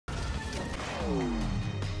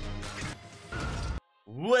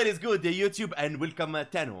What is good YouTube, and welcome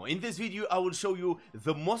Tenno. In this video I will show you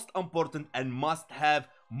the most important and must-have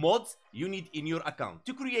mods you need in your account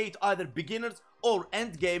to create either beginners or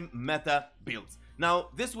endgame meta builds. Now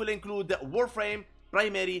this will include Warframe,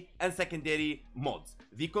 primary and secondary mods.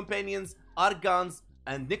 The companions, art guns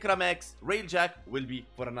and Necramex, Railjack will be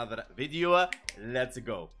for another video. Let's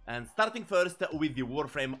go. And starting first with the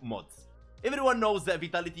Warframe mods. Everyone knows that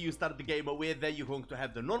Vitality you start the game with, you're going to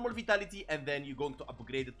have the normal Vitality and then you're going to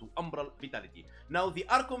upgrade it to Umbral Vitality. Now the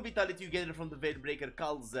Archon Vitality you get it from the Veilbreaker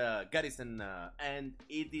Cal's Garrison and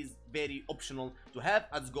it is very optional to have,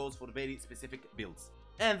 as goes for very specific builds.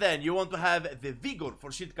 And then you want to have the Vigor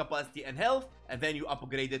for shield capacity and health, and then you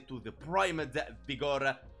upgrade it to the Primed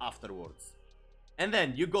Vigor afterwards. And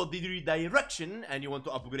then you got the redirection and you want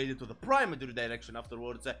to upgrade it to the primary redirection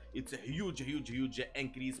afterwards. It's a huge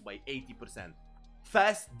increase by 80%.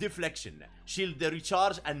 Fast deflection, shield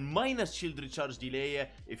recharge and minus shield recharge delay.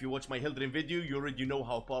 If you watch my Hildren video, you already know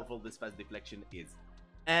how powerful this fast deflection is.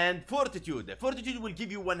 And fortitude will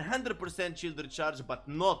give you 100% shield recharge but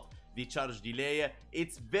not the charge delay.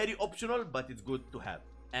 It's very optional but it's good to have.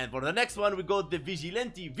 And for the next one we got the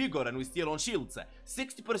Vigilante Vigor, and we still on shields.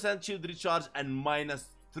 60% shield recharge and minus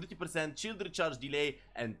 30% shield recharge delay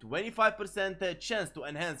and 25% chance to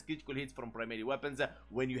enhance critical hits from primary weapons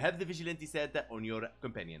when you have the Vigilante set on your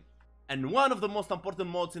companion. And one of the most important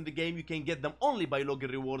mods in the game, you can get them only by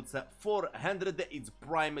login rewards. 400, it's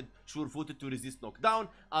primed sure-footed to resist knockdown,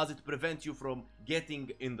 as it prevents you from getting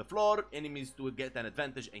in the floor, enemies to get an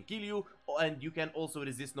advantage and kill you, and you can also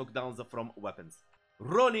resist knockdowns from weapons.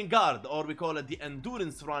 Rolling Guard, or we call it the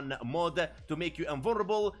Endurance Run mod, to make you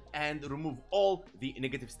invulnerable and remove all the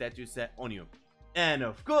negative status on you. And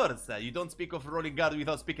of course, you don't speak of Rolling Guard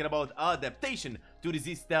without speaking about adaptation to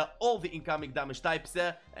resist all the incoming damage types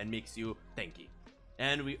and makes you tanky.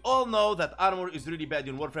 And we all know that armor is really bad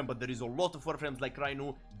in Warframe, but there is a lot of Warframes like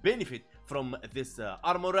Rhino benefit from this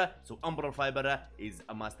armor, so Umbral Fiber is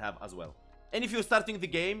a must-have as well. And if you're starting the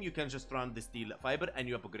game, you can just run the Steel Fiber and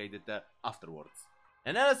you upgrade it afterwards.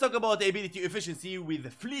 And now let's talk about ability efficiency.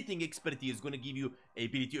 With fleeting expertise, gonna give you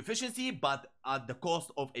ability efficiency, but at the cost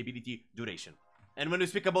of ability duration. And when we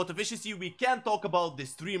speak about efficiency, we can talk about the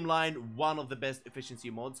Streamline, one of the best efficiency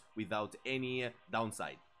mods without any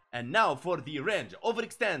downside. And now for the range,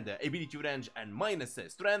 overextend, ability range and minus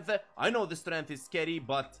strength. I know the strength is scary,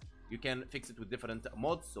 but you can fix it with different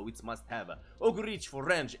mods, so it's must have. Augur Reach for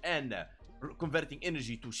range and converting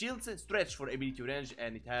energy to shields, stretch for ability range,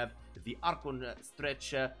 and it have the Archon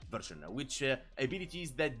stretch version, which abilities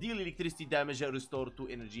that deal electricity damage restore to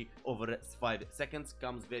energy over 5 seconds.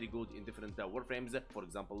 Comes very good in different Warframes, for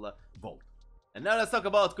example Vault. And now let's talk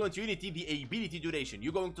about continuity, the ability duration.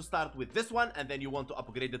 You're going to start with this one and then you want to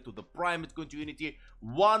upgrade it to the primed continuity,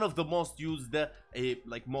 one of the most used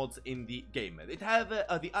like mods in the game. It have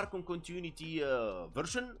the Archon continuity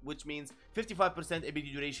version, which means 55%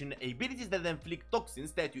 ability duration. Abilities that inflict toxin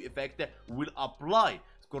statue effect will apply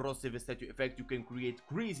corrosive statue effect. You can create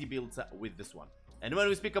crazy builds with this one. And when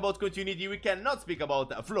we speak about continuity, we cannot speak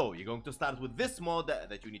about flow. You're going to start with this mod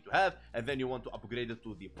that you need to have, and then you want to upgrade it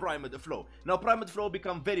to the primed flow. Now primed flow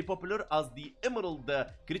become very popular as the emerald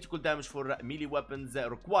critical damage for melee weapons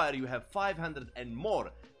require you have 500 and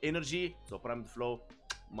more energy. So primed flow,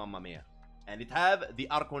 mamma mia. And it have the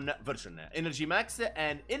Archon version, energy max,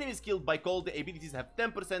 and enemies killed by cold abilities have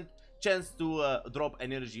 10% chance to drop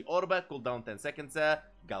an energy orb, cooldown 10 seconds,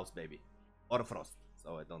 Gauss baby, or Frost,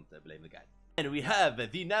 so I don't blame the guy. And we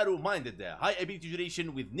have the narrow-minded, high ability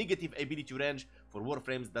duration with negative ability range. For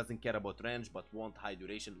Warframes, doesn't care about range but want high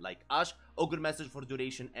duration like Ash. Augur Message for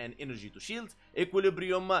duration and energy to shields.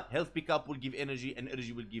 Equilibrium, health pickup will give energy and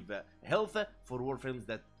energy will give health for Warframes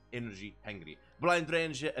that energy hungry. Blind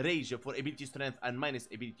range, rage for ability strength and minus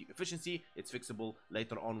ability efficiency. It's fixable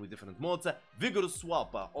later on with different mods. Vigorous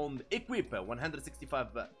swap on equip,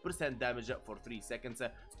 165% damage for 3 seconds,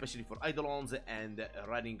 especially for Eidolons and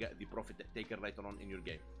running the Prophet Taker later on in your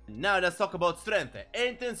game. Now let's talk about strength.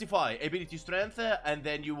 Intensify ability strength, and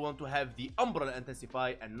then you want to have the Umbral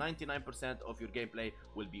Intensify, and 99% of your gameplay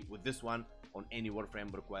will be with this one. On any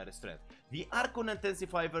Warframe requires strength. The Archon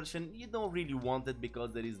Intensify version, you don't really want it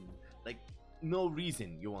because there is like no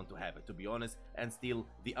reason you want to have it, to be honest, and still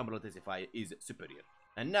the Umbral Intensify is superior.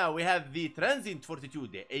 And now we have the Transient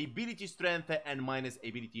Fortitude, the ability strength and minus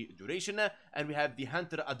ability duration. And we have the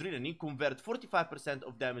Hunter Adrenaline, convert 45%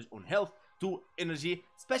 of damage on health to energy.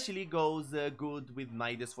 Especially goes good with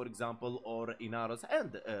Nidus, for example, or Inaros,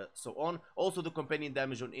 and so on. Also, the companion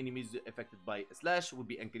damage on enemies affected by a slash will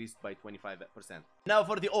be increased by 25%. Now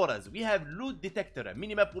for the auras, we have Loot Detector.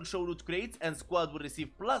 Minimap will show loot crates, and squad will receive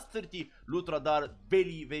plus 30 loot radar.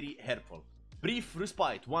 Very, very helpful. Brief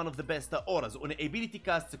Respite, one of the best auras. On ability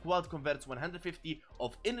cast, squad converts 150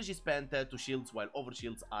 of energy spent to shields while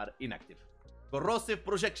overshields are inactive. Corrosive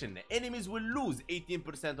Projection, enemies will lose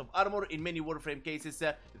 18% of armor. In many Warframe cases,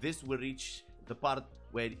 this will reach the part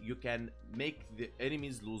where you can make the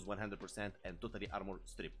enemies lose 100% and totally armor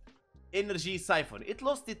stripped. Energy Siphon, it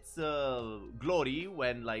lost its glory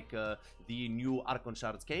when the new Archon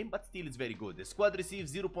shards came, but still it's very good. The squad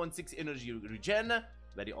receives 0.6 energy regen,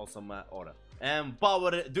 very awesome aura. And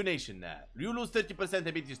Power Donation, you lose 30%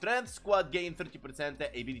 ability strength, squad gain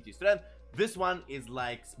 30% ability strength. This one is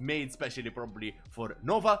like made specially probably for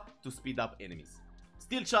Nova to speed up enemies.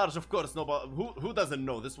 Steel Charge, of course, Nova, who doesn't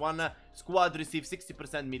know this one? Squad receives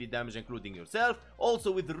 60% melee damage including yourself.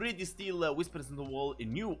 Also with Ready Steel, Whispers in the Wall, a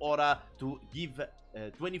new aura to give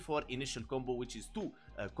 24 initial combo, which is 2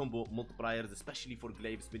 combo multipliers, especially for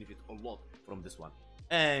glaives, benefit a lot from this one.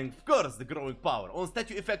 And of course, the Growing Power. On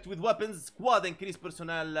statue effect with weapons, squad increase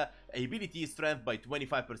personnel ability strength by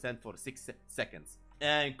 25% for 6 seconds.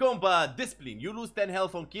 And Combat Discipline, you lose 10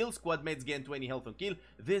 health on kill, squad mates gain 20 health on kill.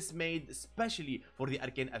 This made especially for the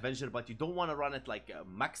Arcane Avenger, but you don't want to run it like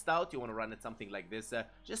maxed out, you want to run it something like this.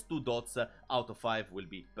 Just 2 dots out of 5 will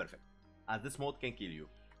be perfect, as this mode can kill you.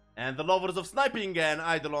 And the lovers of sniping and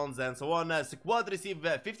eidolons and so on, squad receive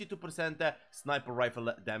 52% sniper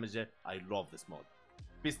rifle damage. I love this mode.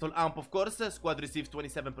 Pistol Amp, of course, squad receives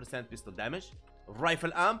 27% pistol damage.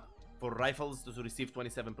 Rifle Amp, for rifles to receive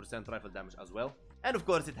 27% rifle damage as well. And of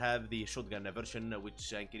course it have the shotgun version,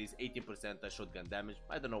 which increase 18% shotgun damage.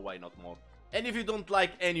 I don't know why not more. And if you don't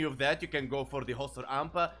like any of that, you can go for the Holster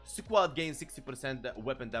Amp. Squad gains 60%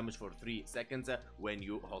 weapon damage for 3 seconds when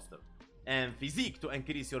you holster. And Physique to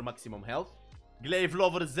increase your maximum health. Glaive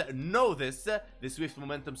lovers know this. The Swift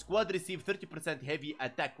Momentum, squad receive 30% heavy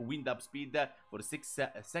attack wind up speed for 6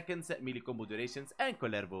 seconds, melee combo durations, and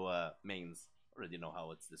Colervo mains. Already know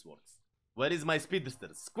how this works. Where is my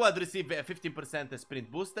Speedsters? Squad receive 15% sprint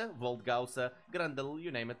boost, Volt Gauss, Grendel, you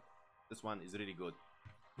name it. This one is really good.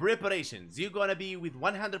 Preparations, you're gonna be with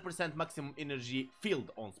 100% maximum energy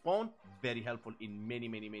field on spawn. Very helpful in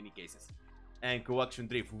many cases. And Coaction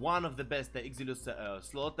Drift, one of the best Exilus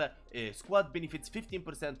slot. Squad benefits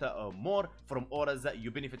 15% more from auras. You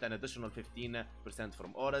benefit an additional 15%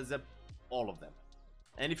 from auras. All of them.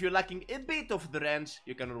 And if you're lacking a bit of the range,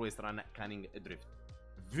 you can always run Cunning Drift.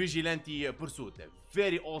 Vigilante Pursuit,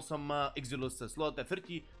 very awesome Exilus slot.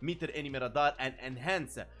 30-meter enemy radar and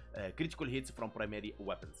enhance critical hits from primary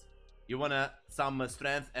weapons. You wanna some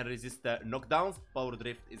strength and resist knockdowns? Power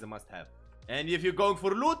Drift is a must-have. And if you're going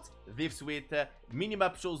for loot, Thief Suite,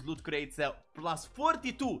 minimap shows loot crates, plus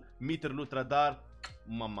 42-meter loot radar,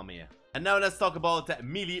 mamma mia. And now let's talk about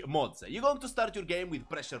melee mods. You're going to start your game with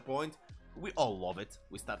Pressure Point. We all love it,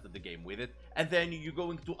 we started the game with it. And then you're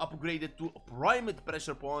going to upgrade it to Primed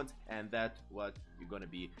Pressure Point, and that's what you're gonna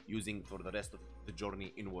be using for the rest of the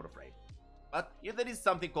journey in Warframe. But if there is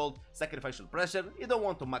something called Sacrificial Pressure, you don't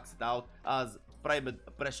want to max it out, as Primed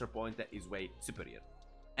Pressure Point is way superior.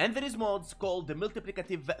 And there is mods called the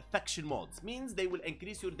Multiplicative Faction mods, means they will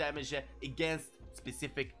increase your damage against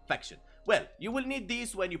specific faction. Well, you will need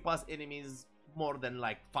these when you pass enemies more than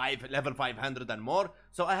like level 500 and more,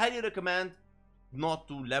 so I highly recommend not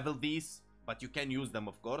to level these, but you can use them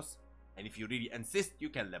of course, and if you really insist you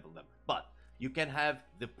can level them. But you can have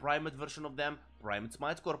the Primed version of them, Primed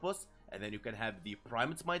Smite Corpus, and then you can have the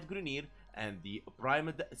Primed Smite Grunir, and the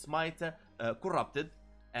Primed Smite Corrupted,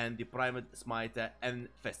 and the Primed Smite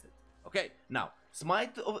Infested. Okay, now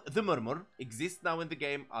Smite of the Murmur exists now in the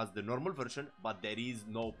game as the normal version, but there is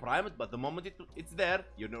no Primed. But the moment it's there,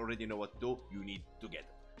 you already know what to do. You need to get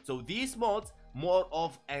it. So these mods more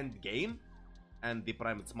of Endgame, and the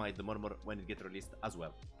Primed Smite the Murmur when it gets released as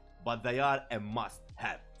well. But they are a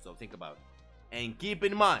must-have. So think about it, and keep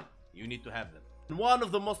in mind you need to have them. One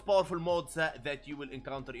of the most powerful mods that you will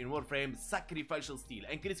encounter in Warframe, Sacrificial Steel.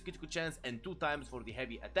 Increase critical chance and 2 times for the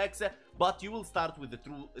heavy attacks, but you will start with the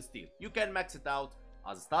true steel. You can max it out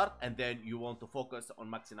as a start, and then you want to focus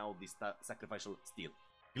on maxing out this Sacrificial Steel.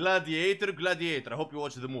 Gladiator, I hope you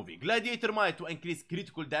watched the movie. Gladiator Might to increase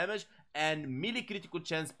critical damage and melee critical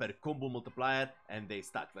chance per combo multiplier, and they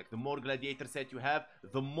stack. Like the more gladiator set you have,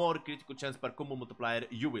 the more critical chance per combo multiplier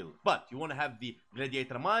you will. But you want to have the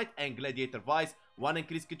gladiator might and gladiator vice, one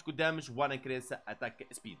increase critical damage, one increase attack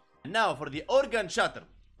speed. And now for the organ shatter,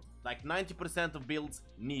 like 90% of builds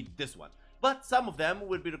need this one. But some of them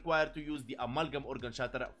will be required to use the amalgam organ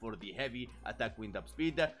shatter for the heavy attack wind up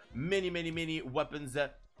speed. Many weapons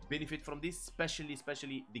benefit from this,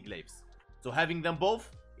 especially the glaives. So having them both,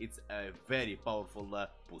 it's a very powerful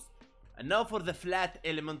boost. And now for the flat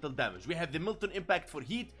elemental damage, we have the Milton Impact for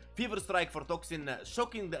heat, Fever Strike for toxin,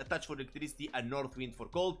 Shocking Touch for electricity, and North Wind for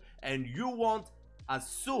cold. And you want, as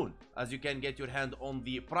soon as you can get your hand on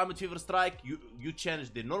the Primed Fever Strike, you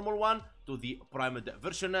change the normal one to the Primed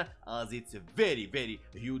version, as it's a very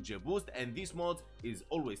huge boost, and this mod is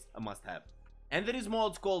always a must-have. And there is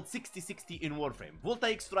mods called 60-60 in Warframe.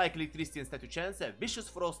 Voltaic Strike, Electricity and Statue Chance, Vicious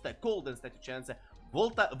Frost, Cold and Statue Chance,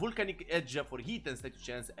 Volcanic Edge for Heat and Statue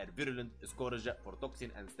Chance, and Virulent Scourge for Toxin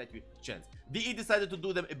and Statue Chance. DE decided to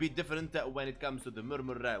do them a bit different when it comes to the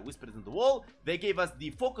Murmur Whispers in the Wall. They gave us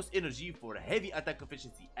the Focus Energy for heavy attack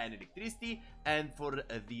efficiency and electricity, and for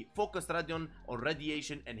the Focus Radion on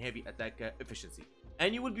radiation and heavy attack efficiency.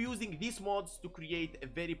 And you will be using these mods to create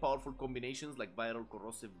very powerful combinations like Viral,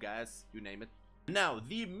 Corrosive, Gas, you name it. Now,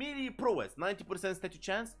 the melee prowess, 90% statue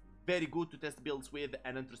chance, very good to test builds with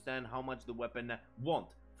and understand how much the weapon want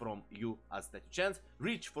from you as statue chance.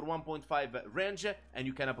 Reach for 1.5 range, and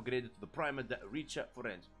you can upgrade it to the primed reach for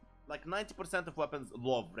range. Like 90% of weapons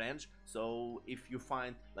love range, so if you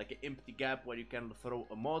find like an empty gap where you can throw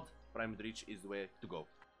a mod, primed reach is the way to go.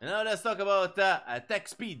 And now let's talk about attack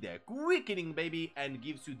speed, quickening baby, and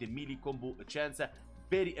gives you the melee combo chance.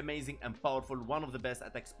 Very amazing and powerful, one of the best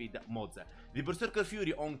attack speed mods. The Berserker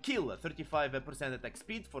Fury on kill, 35% attack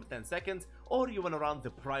speed for 10 seconds, or you wanna run the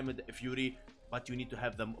Primed Fury, but you need to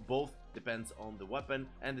have them both, depends on the weapon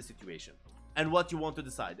and the situation. And what you want to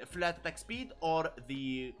decide, a flat attack speed or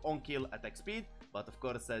the on kill attack speed, but of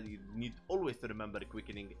course you need always to remember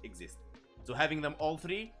quickening exists. So having them all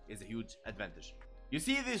three is a huge advantage. You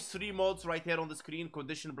see these three mods right here on the screen,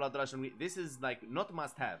 Condition, Blood Rush, and this is like not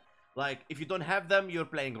must have. Like, if you don't have them, you're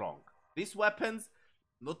playing wrong. These weapons,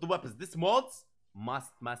 not the weapons, these mods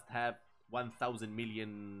must have 1,000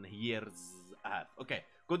 million years have. Okay,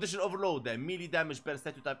 Condition Overload, melee damage per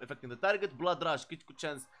statue type affecting the target, Blood Rush, critical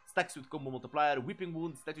chance, stacks with combo multiplier, Whipping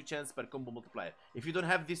Wound, statue chance per combo multiplier. If you don't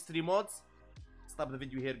have these three mods, stop the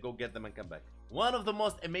video here, go get them and come back. One of the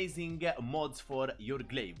most amazing mods for your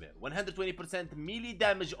glaive, 120% melee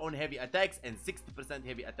damage on heavy attacks and 60%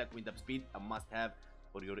 heavy attack wind up speed, a must have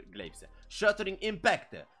for your glaives. Shattering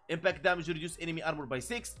Impact, impact damage reduce enemy armor by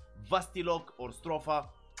 6, Vastilock or Stropha,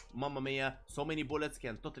 mamma mia, so many bullets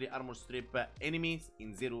can totally armor strip enemies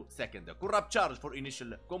in 0 seconds. Corrupt Charge for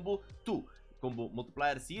initial combo, 2 combo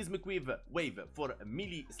multiplier, Seismic Wave for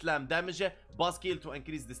melee slam damage, Boss Kill to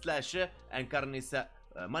increase the slash, and Carnice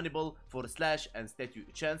Mandible for slash and statue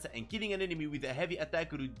chance, and killing an enemy with a heavy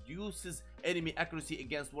attack reduces enemy accuracy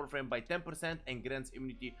against Warframe by 10% and grants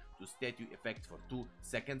immunity to statue effect for 2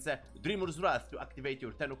 seconds. Dreamer's Wrath to activate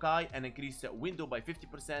your Tenno and increase window by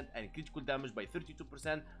 50% and critical damage by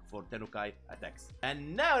 32% for Tenno attacks.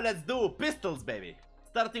 And now let's do pistols, baby.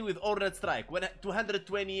 Starting with Ornate Strike,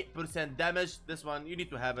 220% damage. This one you need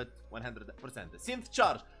to have it 100%. Synth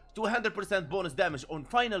Charge, 200% bonus damage on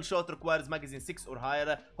final shot, requires magazine 6 or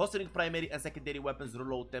higher. Hosting primary and secondary weapons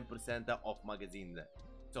reload 10% of magazine.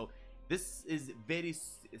 So this is very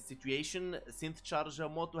situation synth charge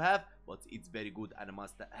mod to have, but it's very good and a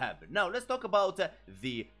must have. Now let's talk about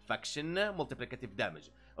the faction multiplicative damage.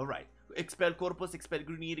 Alright, Expel Corpus, Expel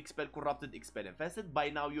Grenier, Expel Corrupted, Expel Infested. By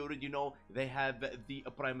now you already know they have the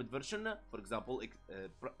primed version. For example,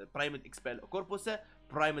 primed Expel Corpus,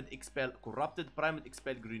 primed Expel Corrupted, primed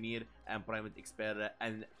Expel Grenier, and primed Expel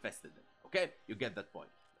Infested. Okay, you get that point.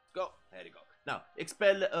 Let's go. There you go. Now,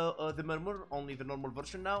 Expel the Murmur, only the normal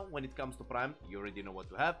version now. When it comes to Prime, you already know what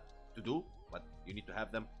to have to do, but you need to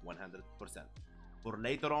have them 100%. For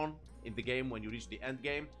later on in the game, when you reach the end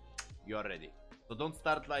game, you are ready. So don't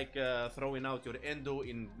start like throwing out your endo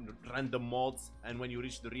in random mods, and when you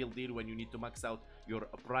reach the real deal, when you need to max out your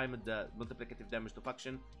primed multiplicative damage to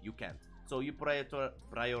faction, you can't. So you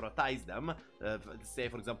prioritize them, say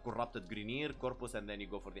for example Corrupted Grenier, Corpus, and then you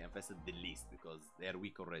go for the Infested the least, because they are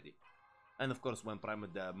weak already. And of course when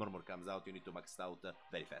Primed Murmur comes out, you need to max it out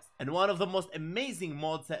very fast. And one of the most amazing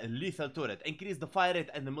mods, Lethal Turret, increase the fire rate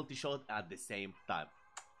and the multi-shot at the same time.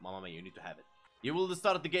 Mama mia, you need to have it. You will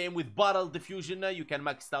start the game with Barrel Diffusion. You can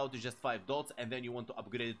max it out to just 5 dots, and then you want to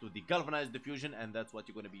upgrade it to the Galvanized Diffusion, and that's what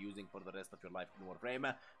you're going to be using for the rest of your life in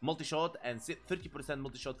Warframe. Multi-shot, and 30%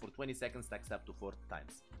 multi-shot for 20 seconds, stacks up to 4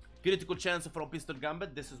 times. Critical chance from Pistol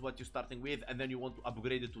Gambit, this is what you're starting with, and then you want to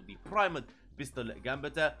upgrade it to the Primed Pistol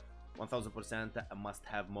Gambit. 1000% a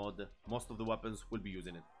must-have mod. Most of the weapons will be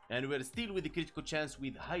using it. And we're still with the critical chance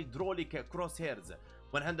with Hydraulic Crosshairs.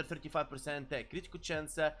 135% critical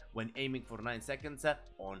chance when aiming for 9 seconds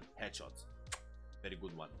on headshots. Very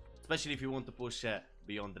good one. Especially if you want to push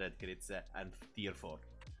beyond red crits and tier 4.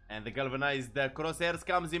 And the Galvanized Crosshairs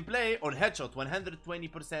comes in play on headshot.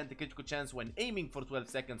 120% critical chance when aiming for 12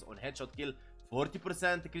 seconds on headshot kill.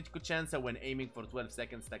 40% critical chance when aiming for 12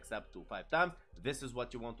 seconds, stacks up to 5 times. This is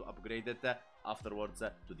what you want to upgrade it afterwards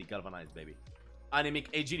to the Galvanized, baby. Anemic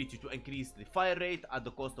Agility to increase the fire rate at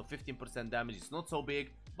the cost of 15% damage. It's not so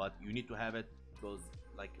big, but you need to have it because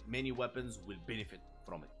like many weapons will benefit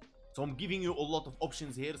from it. So I'm giving you a lot of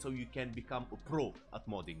options here so you can become a pro at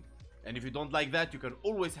modding. And if you don't like that, you can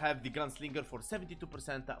always have the Gunslinger for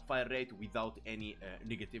 72% fire rate without any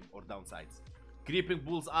negative or downsides. Creeping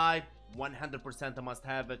Bullseye, 100% must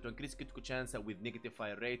have to increase critical chance with negative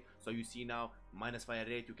fire rate. So you see now, minus fire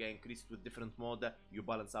rate, you can increase it with different mode, you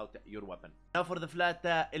balance out your weapon. Now for the flat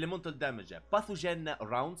elemental damage, Pathogen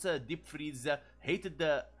Rounds, Deep Freeze, Hated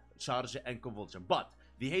Charge and Convulsion. But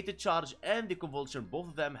the Hated Charge and the Convulsion, both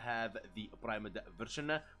of them have the Primed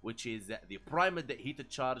version, which is the Primed Heated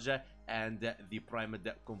Charge and the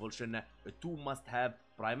Primed Convulsion. Two must have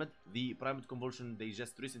Primed. The Primed Convulsion, they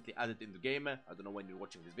just recently added in the game. I don't know when you're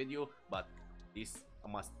watching this video, but this a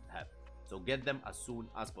must have. So get them as soon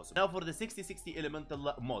as possible. Now for the 60-60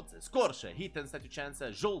 elemental mods. Scorch, Heat and Statue Chance,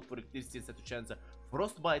 Jolt for Electricity and Statue Chance,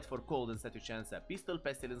 Frostbite for Cold and Statue Chance, Pistol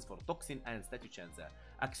Pestilence for Toxin and Statue Chance,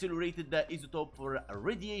 Accelerated Isotope for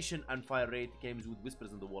Radiation and Fire Rate, comes with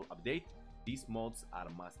Whispers in the Wall update. These mods are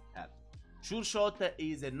must have. Sure Shot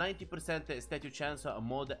is a 90% statue chance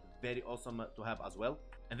mod, very awesome to have as well.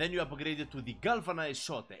 And then you upgrade it to the Galvanized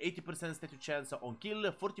Shot, 80% statue chance on kill,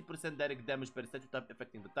 40% direct damage per statue type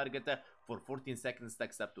affecting the target for 14 seconds,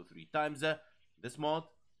 stacks up to 3 times. This mod,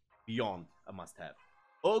 beyond a must have.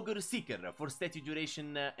 Ogre Seeker for statue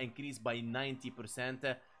duration increased by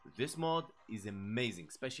 90%. This mod is amazing,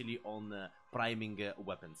 especially on priming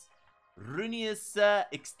weapons. Runeous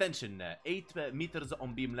Extension, 8 meters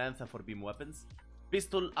on beam length for beam weapons.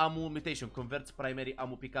 Pistol Ammo Mutation converts primary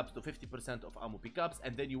ammo pickups to 50% of ammo pickups,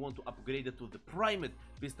 and then you want to upgrade it to the Primed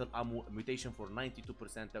Pistol Ammo Mutation for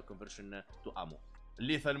 92% conversion to ammo.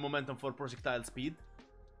 Lethal Momentum for projectile speed.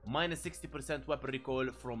 Minus 60% weapon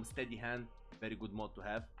recoil from steady hand, very good mod to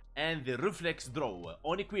have. And the Reflex Draw,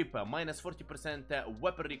 on equip, minus 40%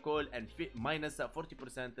 weapon recoil and minus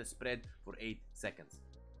 40% spread for 8 seconds.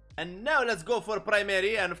 And now let's go for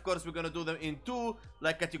primary, and of course we're gonna do them in two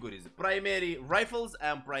categories: primary rifles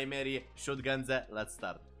and primary shotguns. Let's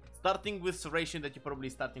start. Starting with Serration, that you're probably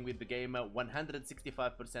starting with the game,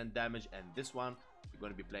 165% damage, and this one you're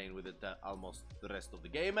gonna be playing with it almost the rest of the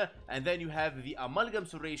game. And then you have the Amalgam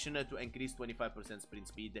Serration to increase 25% sprint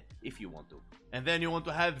speed if you want to. And then you want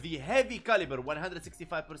to have the Heavy Caliber,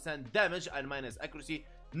 165% damage and minus accuracy.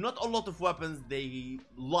 Not a lot of weapons they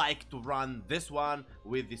like to run this one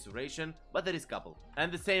with this duration, but there is a couple. And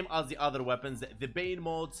the same as the other weapons, the Bane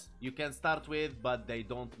modes you can start with, but they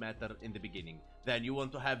don't matter in the beginning. Then you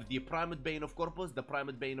want to have the Primed Bane of Corpus, the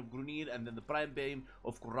Primed Bane of Grunir, and then the Prime Bane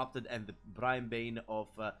of Corrupted, and the Prime Bane of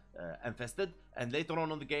Infested. And later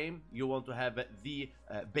on in the game, you want to have the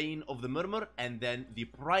Bane of the Murmur, and then the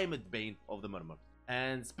Primed Bane of the Murmur.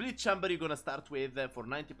 And Split Chamber you're gonna start with for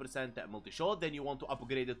 90% multi-shot. Then you want to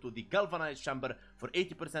upgrade it to the Galvanized Chamber for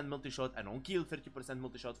 80% multi-shot, and on kill 30%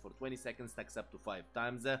 multi-shot for 20 seconds, stacks up to 5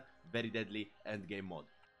 times. Very deadly endgame mod.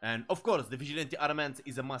 And of course, the Vigilante Armament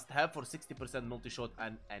is a must-have for 60% multi-shot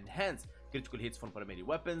and enhanced critical hits from primary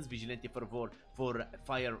weapons. Vigilante Fervor for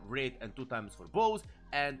fire rate and 2 times for bows.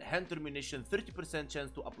 And Hunter Munition, 30% chance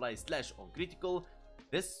to apply slash on critical.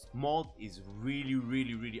 This mod is really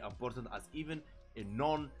important, as even a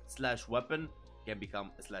non-slash weapon can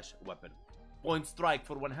become a slash weapon. Point Strike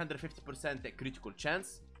for 150% critical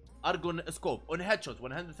chance. Argon Scope on headshot,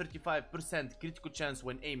 135% critical chance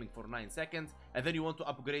when aiming for 9 seconds. And then you want to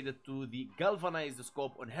upgrade it to the Galvanized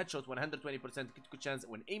Scope on headshot, 120% critical chance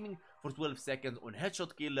when aiming for 12 seconds. On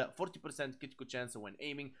headshot kill, 40% critical chance when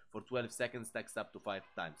aiming for 12 seconds, stacks up to 5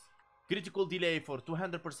 times. Critical Delay for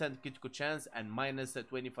 200% critical chance and minus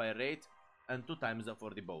 20 fire rate, and 2 times for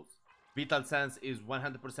the bows. Vital Sense is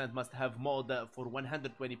 100% must have mod for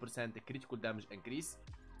 120% critical damage increase.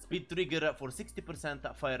 Speed trigger for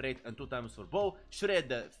 60% fire rate and 2 times for bow. Shred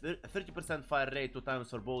 30% fire rate, 2 times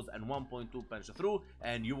for bows and 1.2 punch through.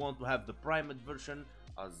 And you want to have the primed version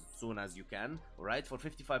as soon as you can, alright, for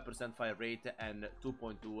 55% fire rate and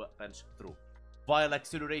 2.2 punch through. While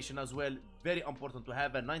acceleration as well, very important to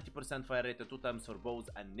have a 90% fire rate, 2 times for bows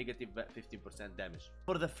and negative 15% damage.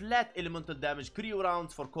 For the flat elemental damage, cryo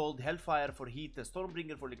rounds for cold, hellfire for heat,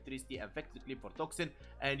 stormbringer for electricity, and vector clip for toxin.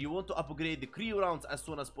 And you want to upgrade the cryo rounds as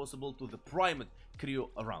soon as possible to the primed cryo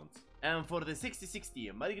rounds. And for the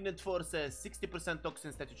 60-60, Malignant Force, 60%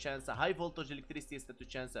 toxin statue chance, high voltage electricity statue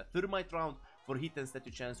chance, thermite round for heat and statue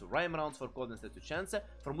chance, rhyme rounds for cold and statue chance,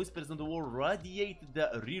 from Whispers on the Wall, radiated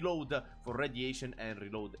reload for radiation and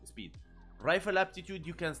reload speed. Rifle aptitude,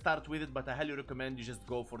 you can start with it, but I highly recommend you just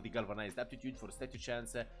go for the galvanized aptitude for statue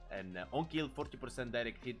chance and on kill 40%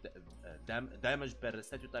 direct hit damage per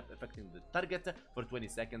statue type affecting the target for 20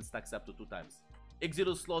 seconds, stacks up to 2 times.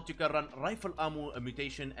 Exilus slot, you can run rifle ammo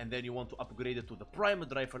mutation, and then you want to upgrade it to the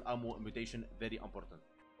primed rifle ammo mutation, very important.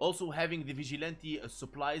 Also having the vigilante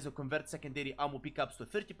supplies or convert secondary ammo pickups to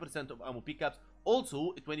 30% of ammo pickups,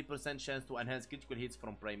 also a 20% chance to enhance critical hits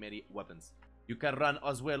from primary weapons. You can run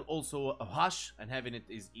as well also a hush, and having it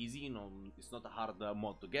is easy, you know, it's not a hard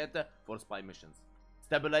mod to get for spy missions.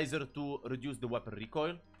 Stabilizer to reduce the weapon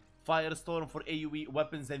recoil. Firestorm for AoE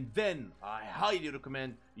weapons, and then I highly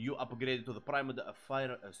recommend you upgrade it to the primed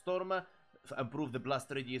Firestorm. Improve the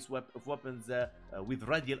blast radius of weapons with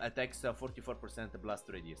radial attacks, 44% blast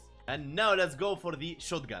radius. And now let's go for the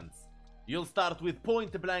shotguns. You'll start with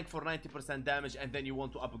point blank for 90% damage, and then you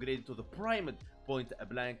want to upgrade it to the primed point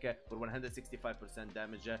blank for 165%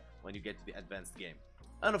 damage when you get to the advanced game.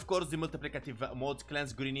 And of course the multiplicative mods,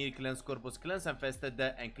 Cleanse Grenier, Cleanse Corpus, Cleanse Infested,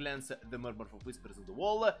 and Cleanse the Murmur for Whispers on the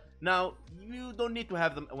Wall. Now, you don't need to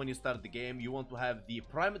have them when you start the game. You want to have the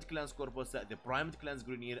Primed Cleanse Corpus, the Primed Cleanse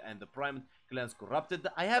Grenier, and the Primed Cleanse Corrupted.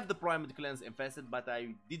 I have the Primed Cleanse Infested, but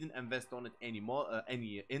I didn't invest on it anymore,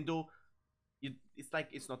 any endo. It's like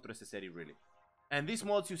it's not necessary really. And these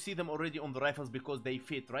mods, you see them already on the rifles because they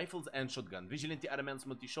fit rifles and shotgun. Vigilante Adamant's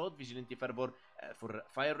multi-shot, Vigilante Fervor for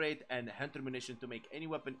fire rate, and Hunter Munition to make any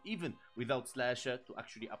weapon, even without slash, to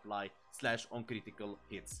actually apply slash on critical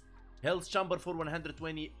hits. Hell's Chamber for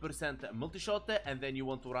 120% multi-shot, and then you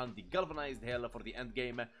want to run the Galvanized Hell for the end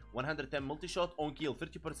game, 110 multi-shot, on kill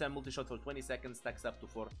 30% multi-shot for 20 seconds, stacks up to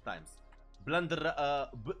 4 times.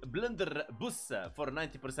 Blunder Bus for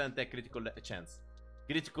 90% critical chance.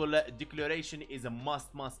 Critical Declaration is a must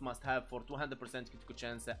have for 200% critical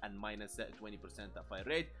chance and minus 20% fire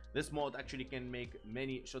rate. This mod actually can make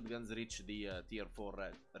many shotguns reach the tier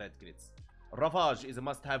 4 red crits. Ravage is a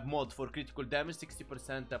must-have mod for critical damage,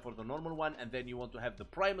 60% for the normal one, and then you want to have the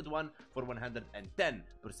primed one for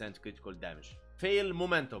 110% critical damage. Fail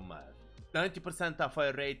Momentum, 90%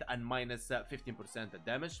 fire rate and minus 15%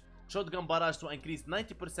 damage. Shotgun Barrage to increase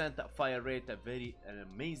 90% fire rate, a very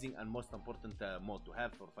amazing and most important mod to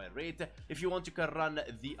have for fire rate. If you want, you can run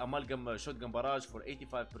the Amalgam Shotgun Barrage for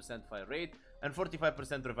 85% fire rate and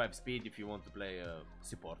 45% revive speed if you want to play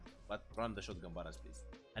support, but run the Shotgun Barrage please.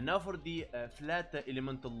 And now for the flat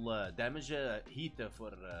elemental damage, heat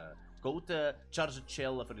for coat, charged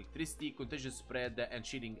shell for electricity, contagious spread, and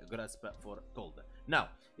shielding grasp for cold. Now,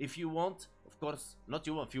 if you want, of course, not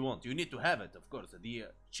you want, if you want, you need to have it, of course, the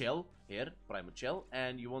shell here, primed shell,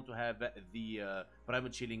 and you want to have the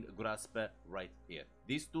primed shielding grasp right here.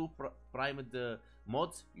 These two primed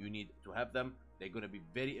mods, you need to have them. They're gonna be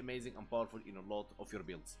very amazing and powerful in a lot of your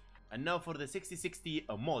builds. And now for the 60-60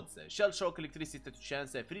 mods, Shell Shock Electricity statue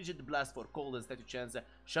chance, Frigid Blast for cold and statue chance,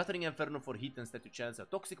 Shattering Inferno for heat and statue chance,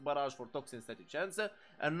 Toxic Barrage for toxin statue chance,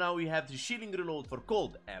 and now we have the Shielding Reload for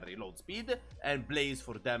cold and reload speed, and Blaze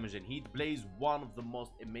for damage and heat. Blaze, one of the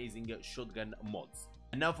most amazing shotgun mods.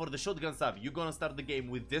 And now for the shotgun savvy, you're gonna start the game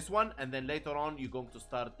with this one, and then later on you're going to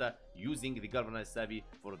start using the galvanized savvy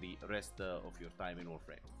for the rest of your time in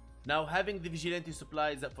Warframe. Now, having the Vigilante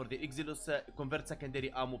supplies for the Exilus, convert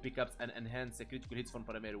secondary ammo pickups and enhance critical hits from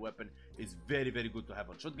primary weapon is very good to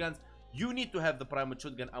have on shotguns. You need to have the primed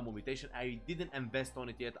shotgun ammo mutation. I didn't invest on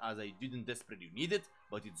it yet as I didn't desperately need it,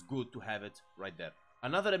 but it's good to have it right there.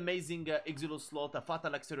 Another amazing Exilus slot, a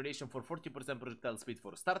Fatal Acceleration for 40% projectile speed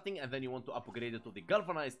for starting, and then you want to upgrade it to the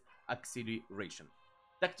Galvanized Acceleration.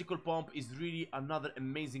 Tactical Pump is really another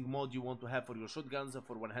amazing mod you want to have for your shotguns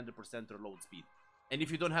for 100% reload speed. And if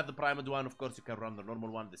you don't have the primed one, of course, you can run the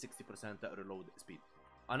normal one, the 60% reload speed.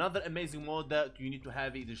 Another amazing mod that you need to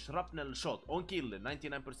have is the Shrapnel Shot. On kill,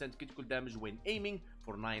 99% critical damage when aiming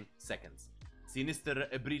for 9 seconds. Sinister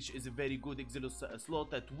Breach is a very good Exilus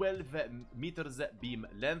slot, 12 meters beam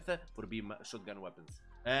length for beam shotgun weapons.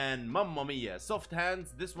 And mamma mia, soft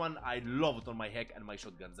hands, this one I love it on my hack and my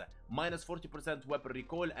shotguns. Minus 40% weapon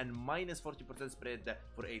recoil and minus 40% spread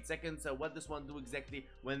for 8 seconds. What this one do exactly?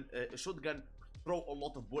 When a shotgun throw a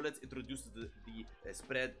lot of bullets, it reduces the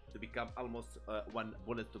spread to become almost 1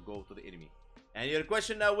 bullet to go to the enemy. And your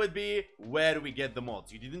question now would be, where we get the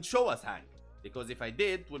mods? You didn't show us, Hank, because if I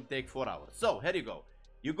did, it would take 4 hours. So here you go.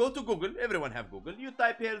 You go to Google, everyone have Google, you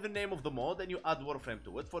type here the name of the mod and you add Warframe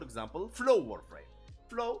to it. For example, Flow Warframe.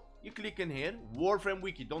 Flow, you click in here, Warframe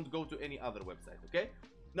Wiki, don't go to any other website, okay?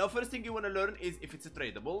 Now, first thing you want to learn is if it's a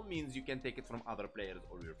tradable, means you can take it from other players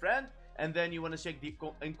or your friend. And then you want to check the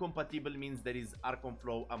incompatible, means there is Archon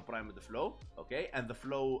Flow and Primed Flow, okay? And the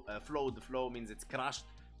Flow means it's crashed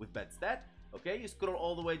with bad stat, okay? You scroll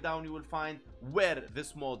all the way down, you will find where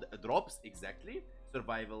this mod drops exactly.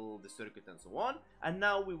 Survival, the circuit, and so on. And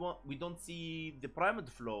now we don't see the Primed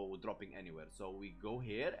Flow dropping anywhere. So we go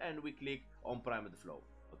here and we click on Primed Flow,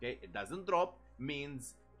 okay? It doesn't drop,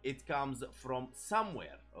 means it comes from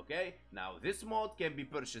somewhere, okay? Now, this mod can be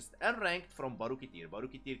purchased and ranked from Barukitir.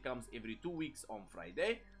 Barukitir comes every 2 weeks on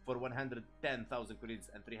Friday for 110,000 credits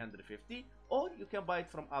and 350, or you can buy it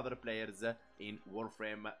from other players in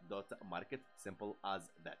Warframe.market. Simple as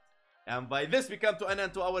that. And by this, we come to an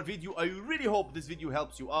end to our video. I really hope this video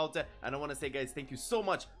helps you out. And I want to say, guys, thank you so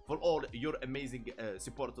much for all your amazing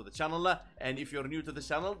support to the channel. And if you're new to the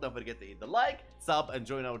channel, don't forget to hit the like, sub, and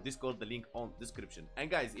join our Discord. The link on description. And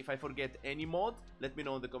guys, if I forget any mod, let me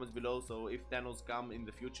know in the comments below. So if Tennos come in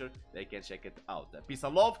the future, they can check it out. Peace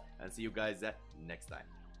and love, and see you guys next time.